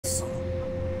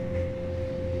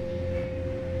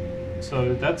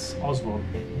So that's Oswald.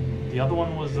 The other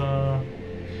one was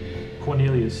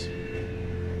Cornelius.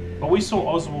 But we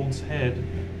saw Oswald's head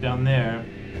down there,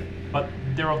 but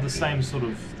they're of the same sort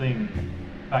of thing.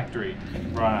 Factory.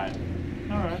 Right.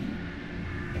 Alright.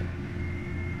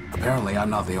 Apparently, I'm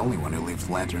not the only one who leaves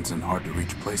lanterns in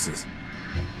hard-to-reach places.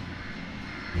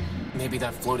 Maybe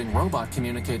that floating robot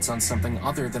communicates on something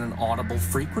other than an audible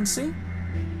frequency?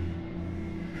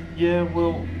 Yeah,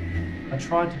 well, I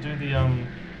tried to do the,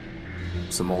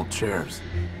 Some old chairs.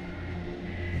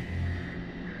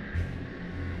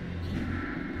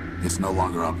 It's no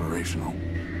longer operational.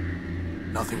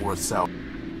 Nothing worth selling.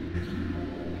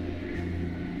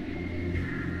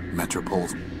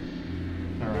 Metropole's.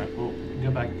 Alright, well,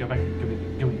 go back, give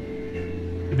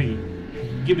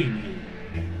me.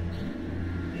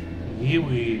 Here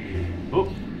we...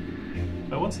 Oh!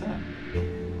 But what's that?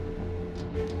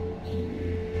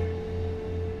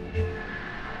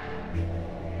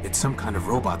 It's some kind of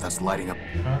robot that's lighting up.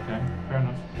 Okay, fair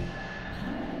enough.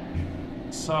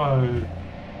 So...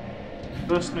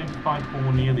 First we need to find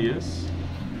Cornelius.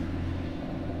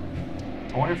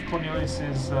 I wonder if Cornelius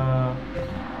is,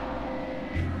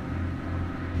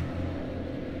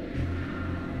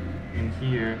 in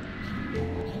here.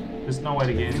 There's no way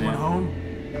to get in there. Anyone home?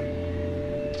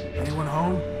 Anyone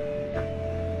home?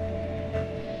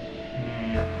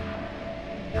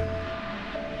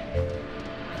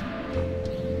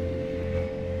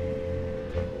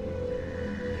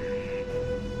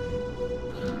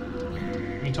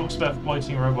 When he talks about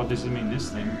floating robot, does it mean this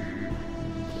thing?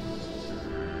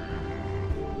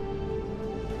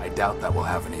 I doubt that will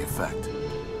have any effect.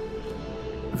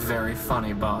 Very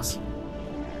funny, boss.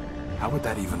 How would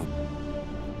that even...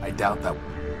 I doubt that...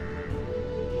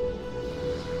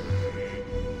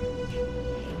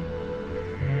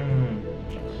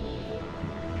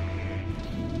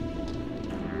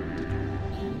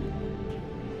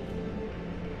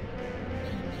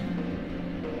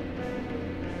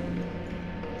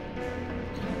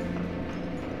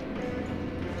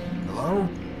 Hello?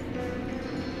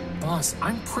 Boss,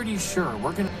 I'm pretty sure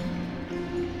we're gonna...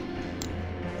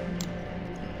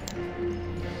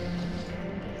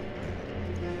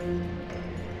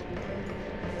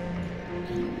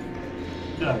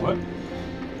 Did that work?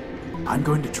 I'm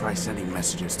going to try sending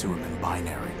messages to him in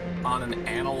binary. On an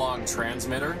analog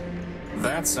transmitter?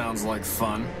 That sounds like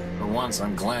fun. For once,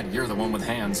 I'm glad you're the one with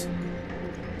hands.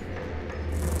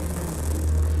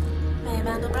 May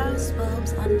Mandelbrot's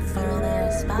bulbs unfurl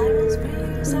their spirals for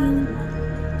you, silent one.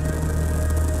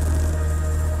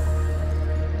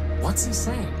 What's he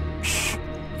saying? Shh!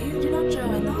 You do not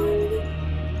join the harmony.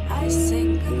 I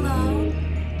sing alone.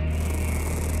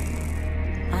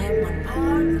 I am one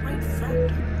part of the great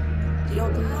fractal. To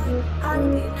your kind, I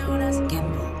will be known as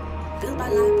Gimbal, built by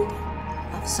Leipzig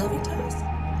of Sovietos.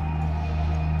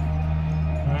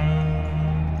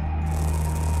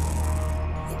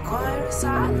 The choir is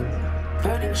silent.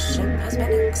 Burning ship has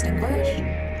been extinguished.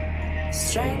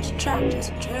 Strange tractors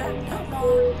turn no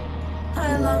more.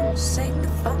 I alone sing the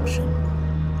function.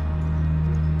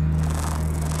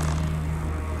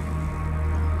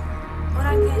 When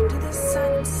I came to this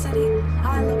silent city,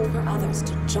 I looked for others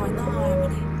to join the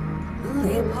harmony.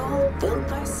 Leopold, built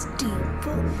by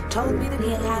Steeple, told me that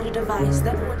he had a device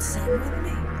that would sing with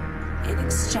me. In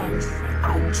exchange for it,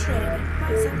 I traded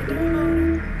my secondary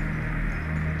motor.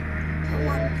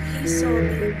 What he sold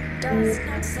me does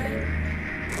not say.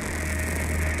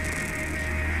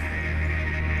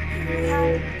 Here we have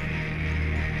it.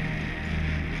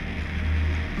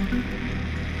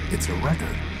 It's a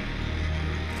record.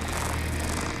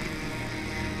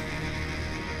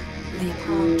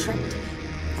 Leopold tricked me,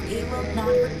 and he will not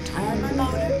return my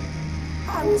motor.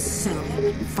 I will sue him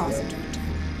and force him to return.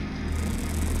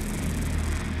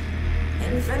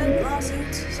 Infinite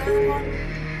lawsuits, silent one.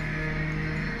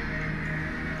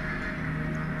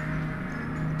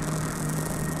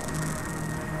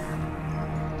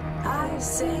 I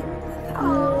sing with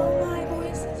all my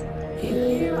voices. You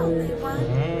hear only one.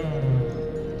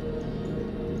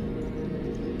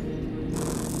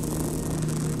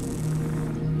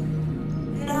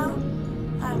 No,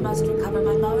 I must recover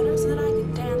my motor so that I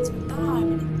can dance with the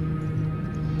harmony.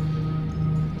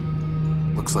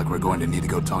 Looks like we're going to need to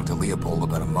go talk to Leopold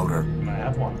about a motor. I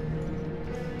have one.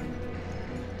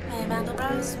 May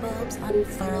Mandelbrot's bulbs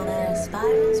unfurl their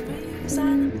spirals for you,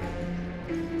 silent one.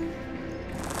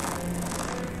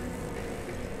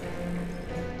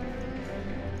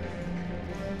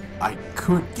 I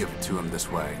could give it to him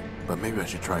this way, but maybe I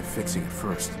should try fixing it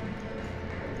first.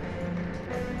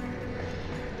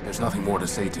 There's nothing more to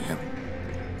say to him.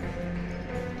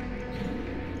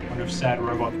 I wonder if Sad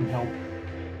Robot can help.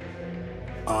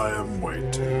 I am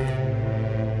waiting.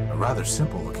 A rather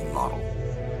simple-looking model.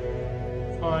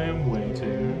 I am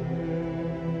waiting.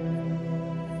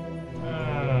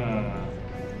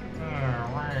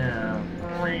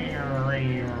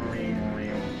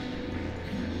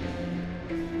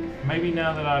 Maybe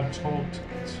now that I've talked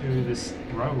to this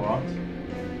robot,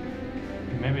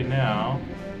 maybe now...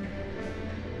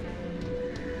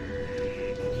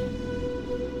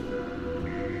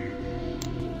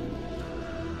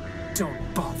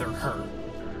 Don't bother her.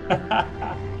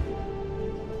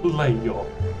 Lay your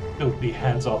filthy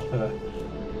hands off her.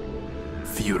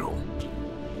 Futile.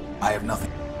 I have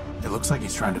nothing. It looks like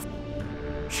he's trying to...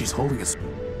 She's holding a...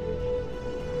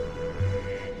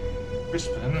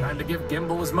 Crispin? Time to give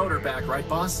Gimbal his motor back, right,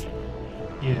 boss?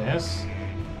 Yes.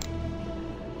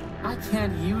 I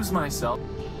can't use myself.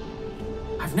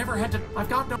 I've never had to... I've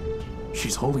got no...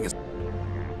 She's holding a...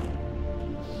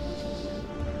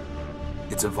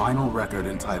 It's a vinyl record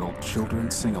entitled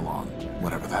Children's Sing-Along,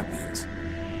 whatever that means.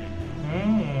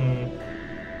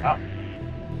 Ah.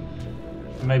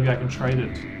 Maybe I can trade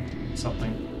it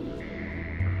something.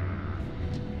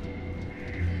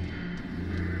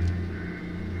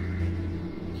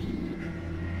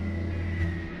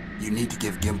 You need to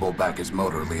give Gimbal back his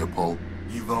motor, Leopold.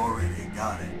 You've already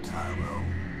got it, Tyro.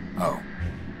 Oh.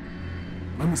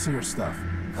 Let me see your stuff.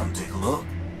 Come take a look.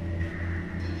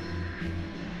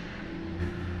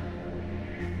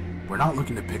 We're not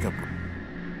looking to pick up...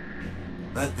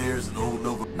 That there's an old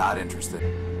Nova... Not interested.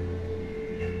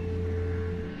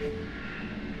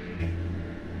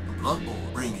 The Blood Bowl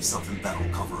will bring me something that'll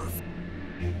cover it.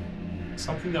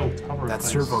 Something that will cover That a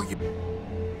place. servo you...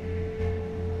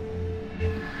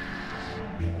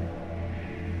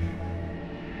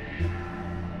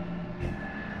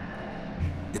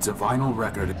 It's a vinyl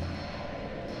record.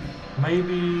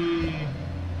 Maybe...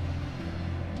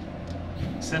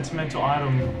 Sentimental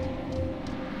item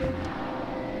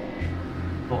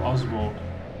for Oswald.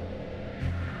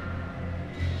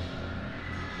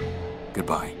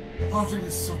 Goodbye. Parting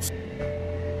is such...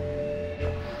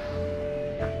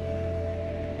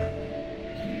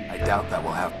 I doubt that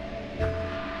will happen.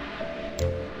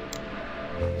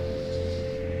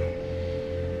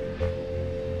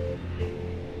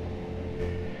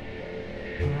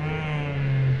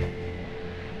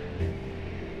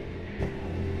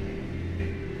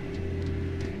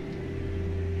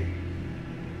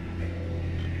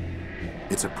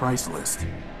 It's a price list.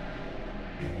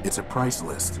 It's a price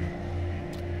list.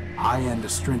 High-end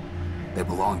astringent. They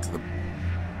belong to the...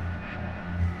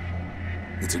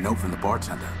 It's a note from the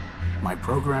bartender. My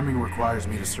programming requires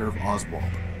me to serve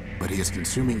Oswald, but he is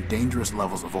consuming dangerous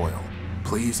levels of oil.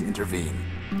 Please intervene.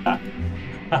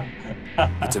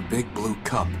 It's a big blue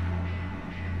cup.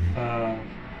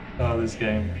 Oh, this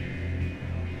game.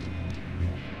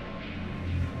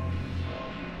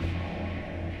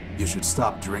 You should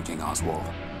stop drinking, Oswald.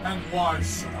 And why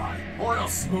should I? Oil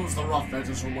smooths the rough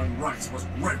edges from when Rex was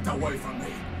ripped away from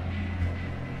me.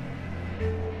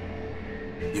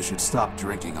 You should stop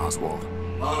drinking, Oswald.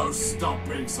 Oh, stop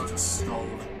being such a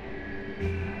scold.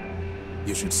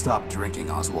 You should stop drinking,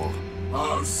 Oswald.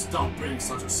 Oh, stop being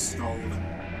such a scold.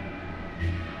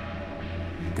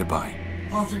 Goodbye.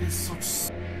 Parting is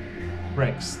such...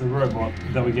 Rex, the robot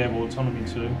that we gave autonomy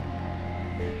to.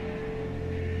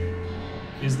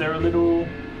 Is there a little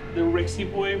Rexy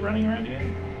boy running around here?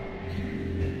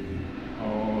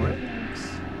 Oh, Rex.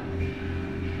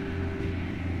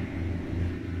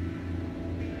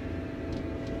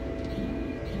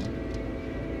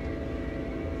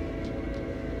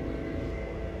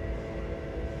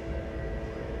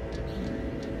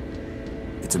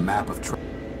 It's a map of...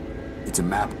 It's a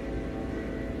map...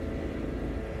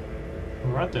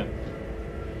 Alright then.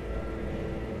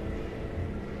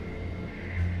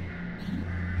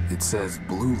 It says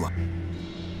blue light.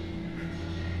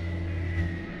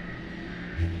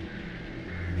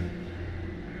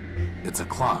 It's a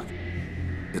clock.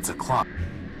 It's a clock.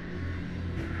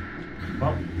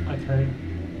 Well, okay.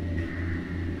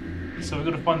 So we've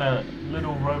got to find that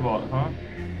little robot, huh?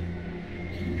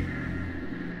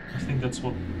 I think that's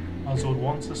what Oswald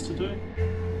wants us to do.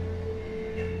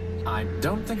 I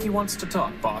don't think he wants to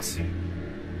talk, boss.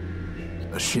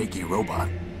 A shaky robot.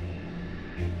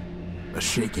 A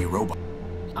shaky robot.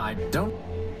 I don't...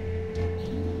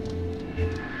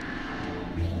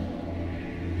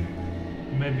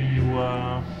 Maybe you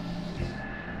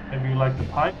like the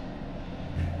pipe?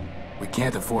 We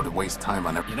can't afford to waste time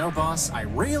on it. You know, boss, I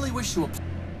really wish you...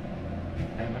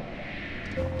 Damn it.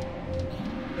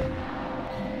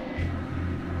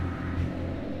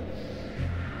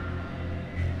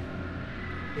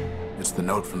 It's the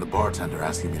note from the bartender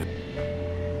asking me to...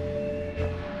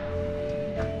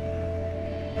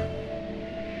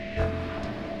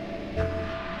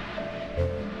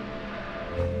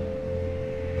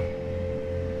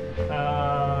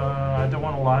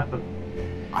 gonna lie, but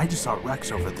I just saw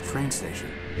Rex over at the train station.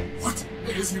 What?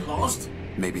 Is he lost?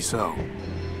 Maybe so.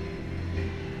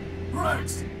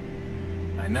 Rex.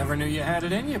 I never knew you had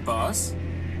it in you, boss.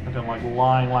 I don't like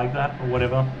lying like that or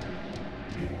whatever.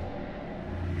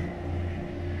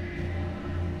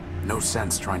 No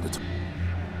sense trying to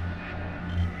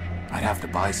I'd have to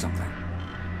buy something.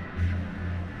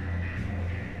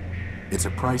 It's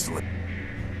a priceless.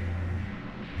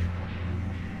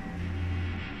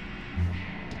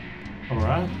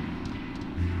 Alright.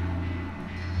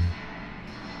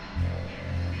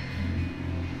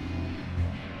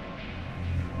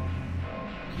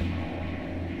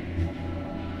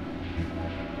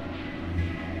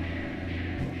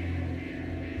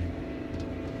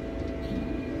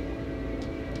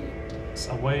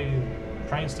 Subway,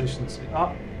 train stations.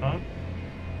 Ah, no.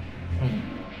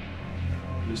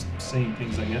 Just seeing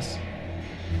things, I guess.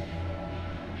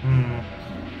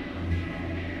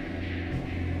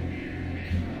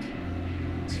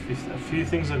 A few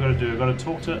things I've got to do. I've got to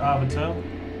talk to Arbiter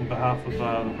on behalf of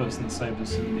the person that saved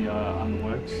us in the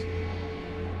underworks.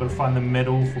 I've got to find the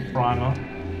medal for Primer.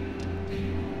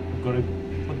 I've got to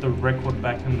put the record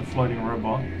back in the floating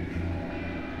robot.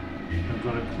 I've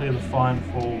got to clear the fine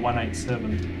for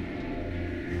 187.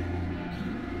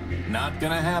 Not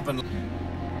gonna happen.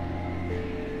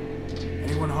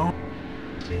 Anyone home?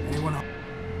 Anyone home?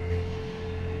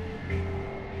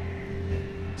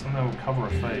 Something that will cover a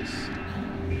face.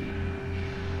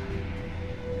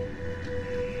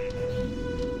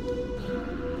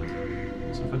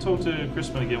 So if I talk to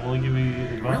Crispin again, will he give me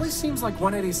It advice? really seems like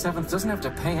 187th doesn't have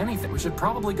to pay anything. We should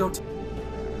probably go to...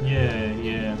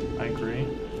 Yeah, I agree.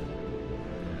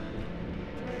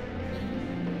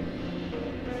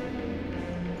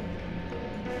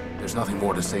 There's nothing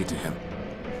more to say to him.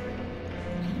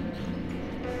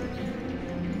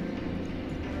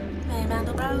 May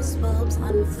Mandelbrot's bulbs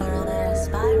unfurl their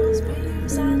spirals, breathe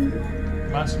silent.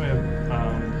 Reminds me of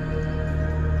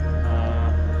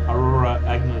Aurora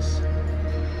Agnes,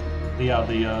 the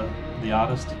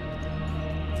artist.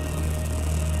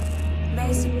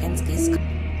 Mason Pinsky's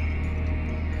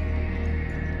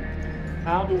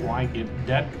How do I get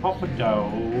that copper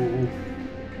dough?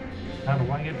 How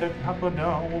do I get that copper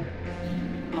dough?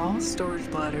 All storage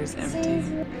bladders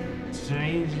empty.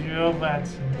 Strange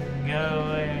robots, go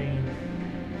away.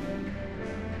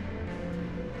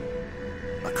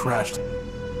 I crashed.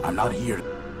 I'm not here.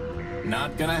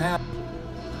 Not gonna happen.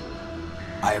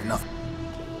 I have nothing.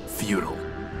 Futile.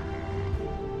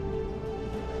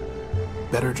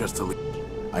 Better just to leave.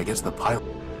 I guess the pilot.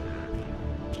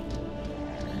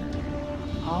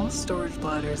 All storage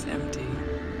bladders empty.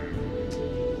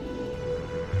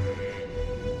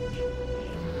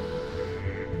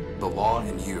 The law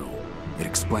and you. It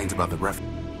explains about the ref.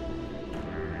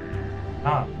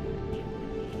 Ah.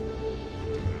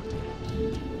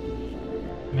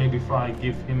 Maybe if I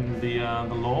give him the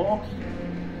law.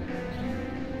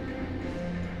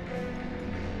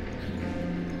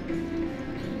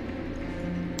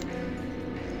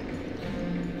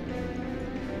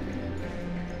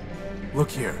 Look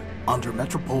here. Under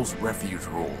Metropol's refuge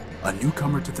rule, a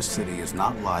newcomer to the city is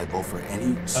not liable for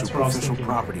any what I was superficial thinking.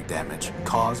 property damage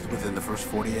caused within the first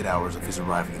 48 hours of his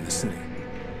arriving in the city.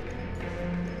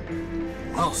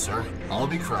 Well, sir, I'll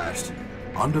be crashed.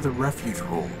 Under the refuge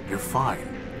rule, you're fine,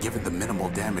 given the minimal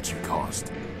damage you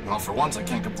caused. Well, for once, I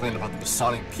can't complain about the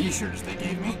Masonic P-shirts they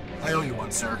gave me. I owe you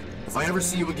one, sir. If I ever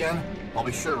see you again, I'll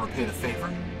be sure to repay the favor.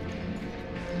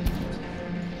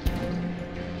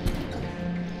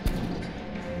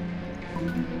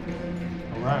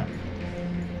 Alright.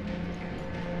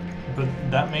 But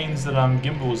that means that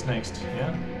Gimbal's next,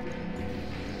 yeah?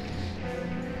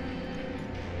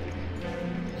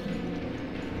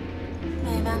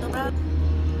 May Mandelbrot.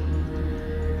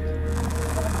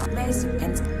 Mason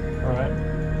Pinsky. Alright.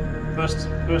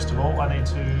 First of all, I need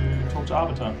to talk to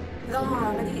Arbiter. The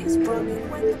harmony is broken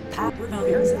when the path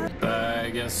reveals that. I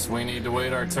guess we need to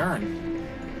wait our turn.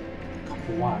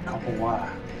 Copper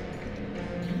wire.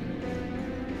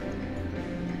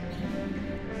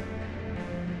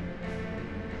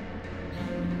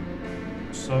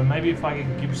 So maybe if I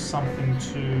could give something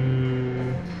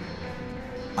to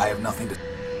I have nothing to.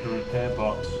 the repair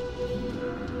bot,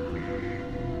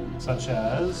 such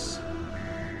as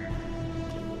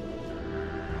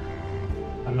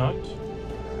a note.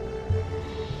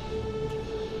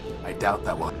 I doubt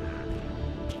that will.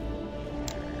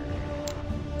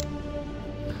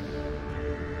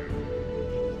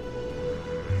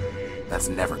 That's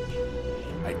never.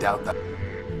 I doubt that.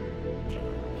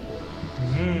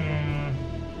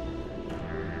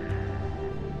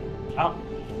 Ah,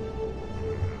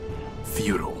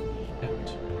 Futile. damn it.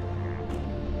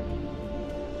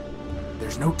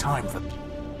 There's no time for...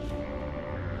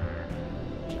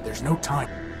 There's no time.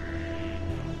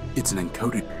 It's an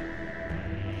encoded...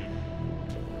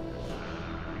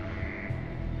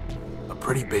 A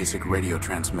pretty basic radio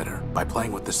transmitter. By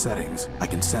playing with the settings, I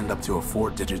can send up to a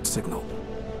 4-digit signal.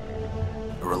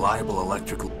 A reliable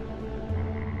electrical...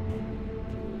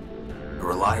 A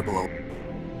reliable...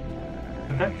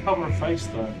 Did that cover a face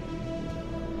though?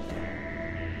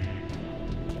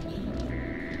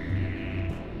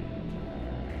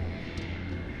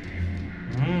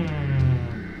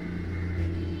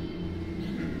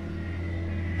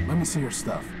 Let me see your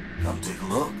stuff. Come take a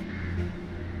look.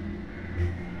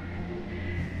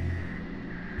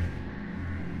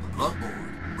 A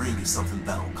bloodboard. Bring me something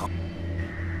that'll come.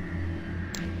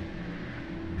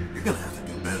 You're gonna have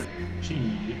to do better.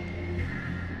 Gee.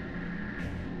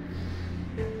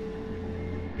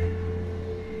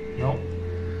 Nope.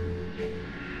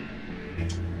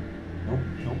 Nope.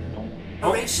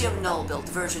 Horatio Null built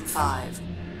version 5.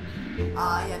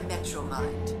 I am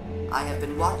Metromind. I have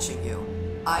been watching you.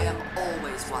 I am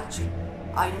always watching.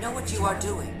 I know what you are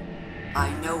doing.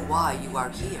 I know why you are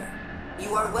here.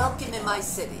 You are welcome in my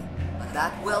city, but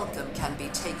that welcome can be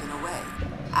taken away.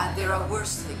 And there are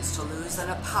worse things to lose than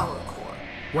a power core.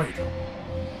 Wait.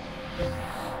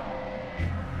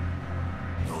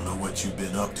 Don't know what you've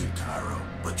been up to, Tyro,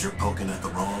 but you're poking at the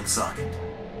wrong socket.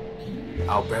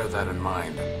 I'll bear that in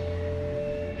mind.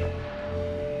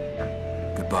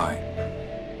 Goodbye.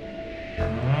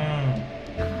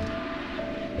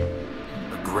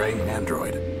 A gray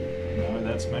android. No,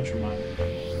 that's Metromind.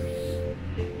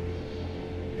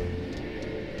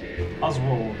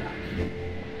 Oswald.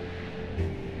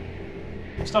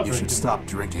 Stop You drinking. should stop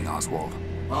drinking, Oswald.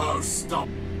 Oh, stop.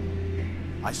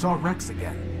 I saw Rex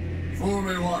again. Fool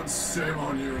me once, shame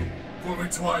on you. Fool me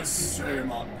twice,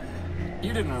 shame on me.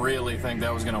 You didn't really think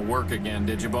that was gonna work again,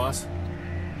 did you, boss?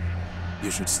 You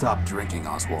should stop drinking,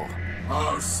 Oswald.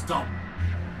 Oh, stop.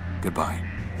 Goodbye.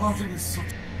 Parting is so...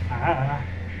 Ah.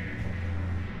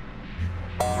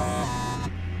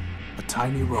 A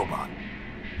tiny robot.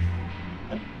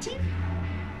 I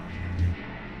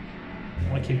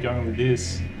want to keep going with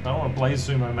this. I don't want to play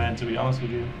Sumo Man, to be honest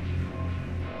with you.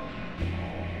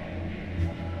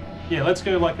 Yeah, let's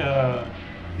go like a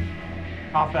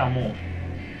half hour more.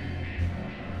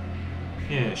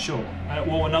 Yeah, sure.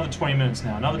 Well, another 20 minutes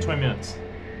now. Another 20 minutes.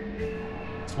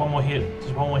 Just one more hit.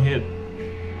 Just one more hit.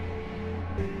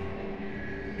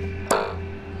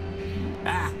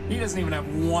 Ah, he doesn't even have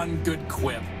one good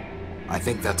quip. I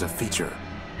think that's a feature.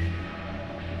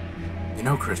 You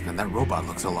know, Crispin, that robot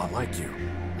looks a lot like you.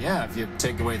 Yeah, if you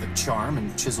take away the charm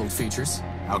and chiseled features.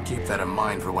 I'll keep that in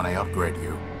mind for when I upgrade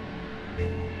you.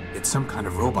 It's some kind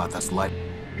of robot that's like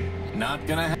Not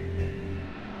gonna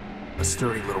a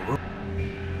sturdy little robot.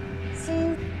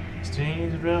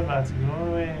 Strange robots go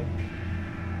away.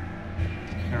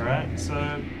 Alright, so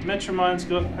Metromind's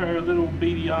got her little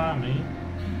beady army.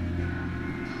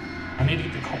 I need to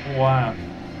get the copper wire.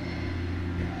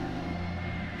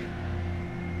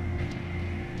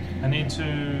 I need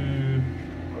to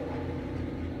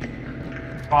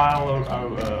file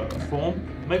a form.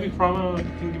 Maybe Primo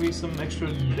can give me some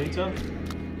extra data.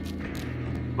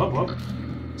 What?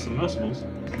 Submersibles?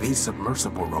 These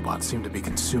submersible robots seem to be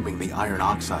consuming the iron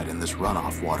oxide in this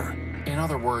runoff water. In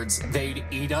other words, they'd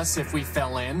eat us if we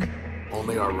fell in?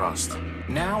 Only our rust.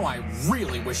 Now I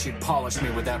really wish you'd polish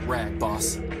me with that rag,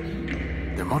 boss.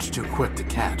 They're much too quick to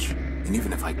catch. And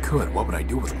even if I could, what would I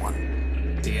do with one?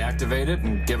 Deactivate it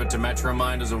and give it to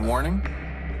Metromind as a warning?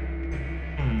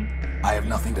 I have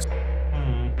nothing to...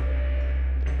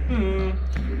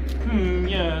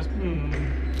 Yes.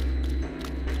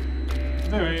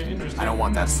 Very interesting. I don't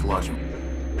want that sludge.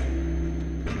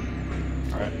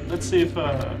 Alright, let's see if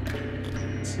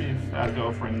our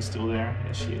girlfriend's still there.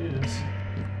 Yes, she is.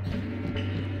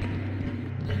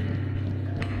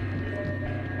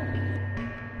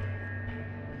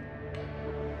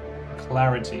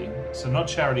 Clarity. So not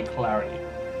charity, clarity.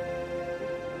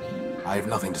 I have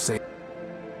nothing to say.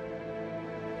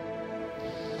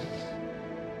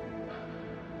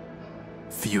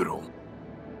 Futile.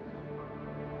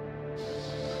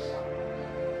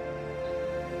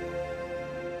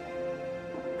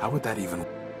 How would that even...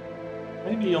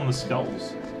 Maybe on the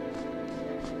skulls.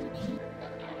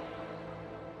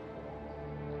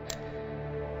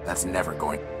 That's never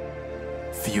going...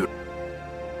 Futile.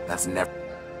 That's never...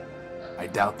 I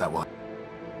doubt that will...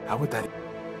 How would that...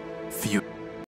 Futile.